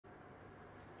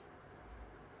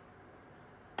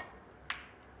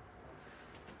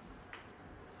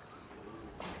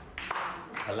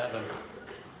11.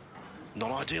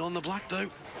 Not ideal on the black, though.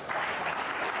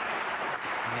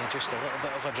 Yeah, just a little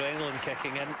bit of adrenaline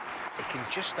kicking in. He can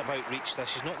just about reach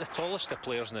this. He's not the tallest of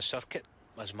players in the circuit,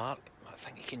 as Mark. I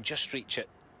think he can just reach it.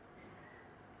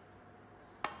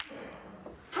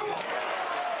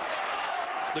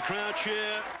 The crowd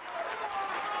cheer.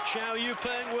 Chow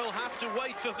Yu-peng will have to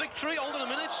wait for victory. Hold on a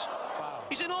minute. Wow.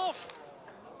 He's in off.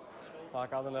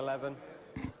 Mark Allen 11.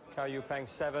 Chow Yu-peng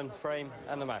 7, frame,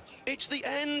 and the match. It's the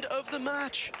end of the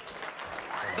match.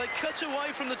 They cut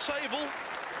away from the table,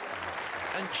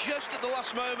 and just at the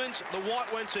last moment, the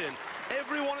white went in.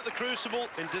 Everyone at the Crucible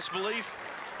in disbelief.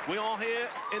 We are here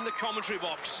in the commentary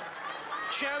box.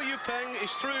 Chow Yu-peng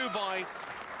is through by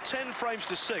 10 frames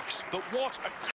to 6, but what a